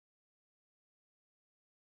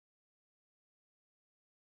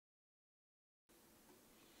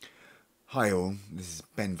Hi all, this is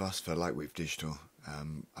Ben Voss for Lightwave Digital.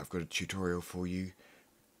 I've got a tutorial for you,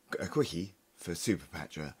 a quickie for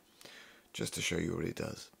SuperPatcher, just to show you what it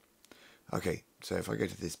does. Okay, so if I go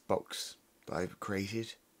to this box that I've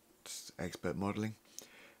created, it's expert modeling,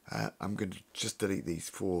 I'm going to just delete these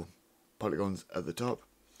 4 polygons at the top,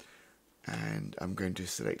 and I'm going to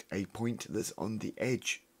select a point that's on the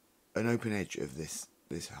edge, an open edge of this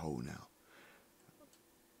hole now.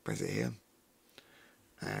 Press it here.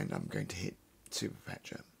 And I'm going to hit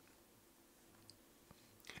SuperPatcher.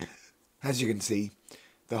 As you can see,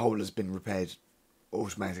 the hole has been repaired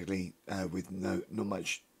automatically with not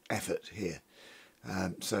much effort here.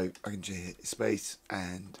 So I can just hit space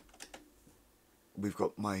and we've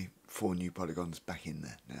got my 4 new polygons back in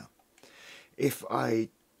there now. If I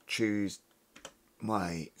choose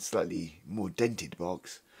my slightly more dented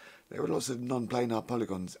box, there are lots of non-planar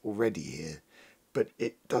polygons already here, but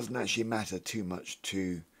it doesn't actually matter too much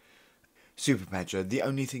to SuperPatcher. The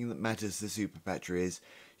only thing that matters to SuperPatcher is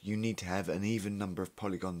you need to have an even number of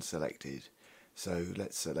polygons selected. So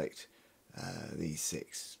let's select these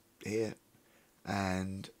 6 here,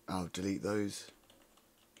 and I'll delete those.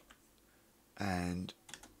 And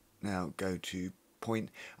now go to point.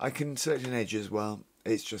 I can select an edge as well.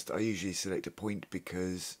 It's just I usually select a point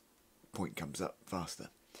because point comes up faster.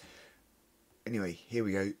 Anyway, here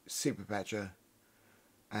we go, SuperPatcher.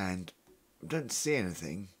 And I don't see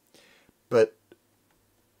anything, but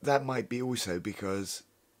that might be also because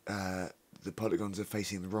the polygons are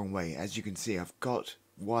facing the wrong way. As you can see, I've got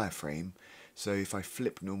wireframe, so if I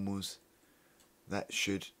flip normals, that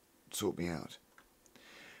should sort me out.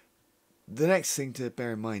 The next thing to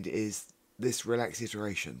bear in mind is this relax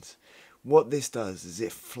iterations. What this does is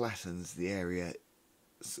it flattens the area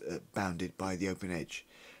bounded by the open edge,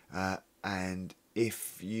 and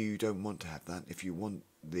if you don't want to have that, if you want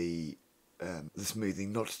the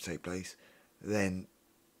smoothing not to take place, then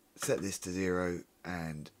set this to 0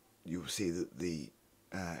 and you'll see that the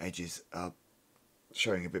edges are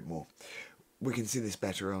showing a bit more. We can see this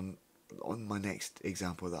better on my next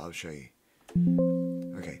example that I'll show you.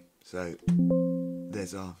 Okay, so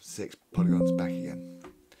there's our 6 polygons back again.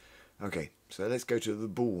 Okay, so let's go to the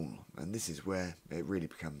ball, and this is where it really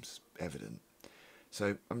becomes evident.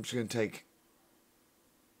 So I'm just going to take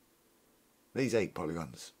these 8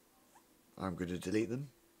 polygons. I'm going to delete them,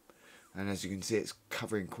 and as you can see, it's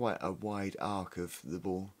covering quite a wide arc of the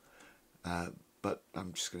ball, but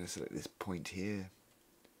I'm just going to select this point here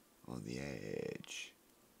on the edge.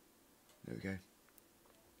 There we go.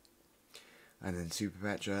 And then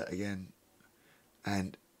SuperPatcher again,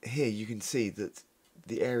 and here you can see that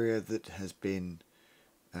the area that has been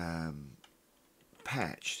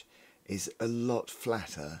patched is a lot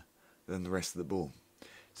flatter than the rest of the ball.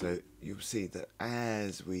 So you'll see that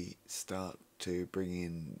as we start to bring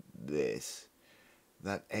in this,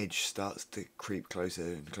 that edge starts to creep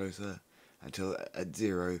closer and closer until at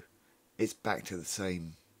 0 it's back to the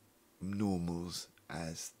same normals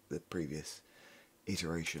as the previous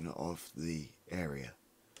iteration of the area.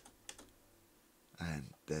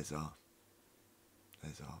 And there's our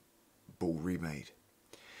ball remade.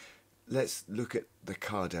 Let's look at the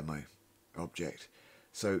car demo object.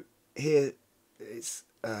 So here it's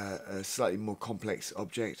a slightly more complex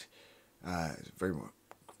object, it's a very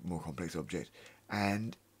more complex object,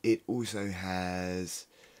 and it also has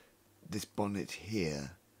this bonnet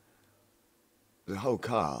here. The whole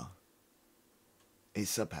car is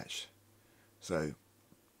subpatched. So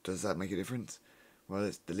does that make a difference? Well,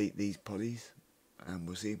 let's delete these polys and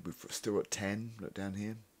we'll see we've still got 10. Look down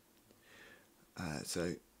here.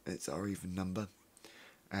 So it's our even number,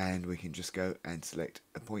 and we can just go and select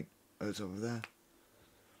a point at the top of there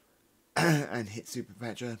and hit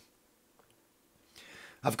SuperPatcher.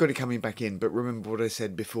 I've got it coming back in, but remember what I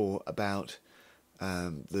said before about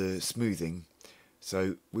the smoothing.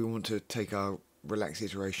 So we want to take our relax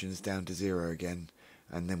iterations down to 0 again,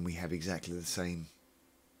 and then we have exactly the same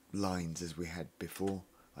lines as we had before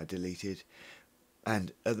I deleted.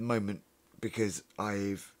 And at the moment, because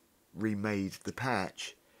I've remade the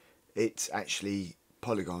patch, it's actually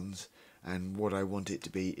polygons, and what I want it to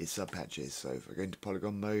be is subpatches. So if I go into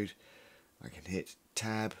polygon mode, I can hit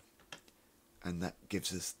tab, and that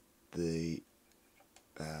gives us the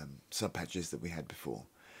subpatches that we had before.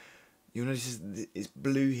 You'll notice it's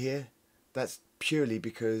blue here. That's purely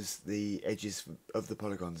because the edges of the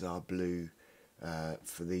polygons are blue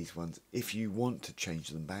for these ones. If you want to change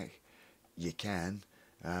them back, you can.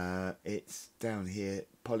 It's down here,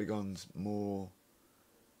 polygons more,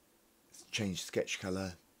 change sketch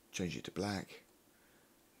color, change it to black,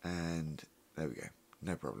 and there we go,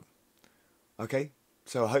 no problem. Okay,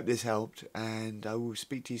 so I hope this helped, and I will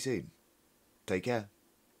speak to you soon. Take care.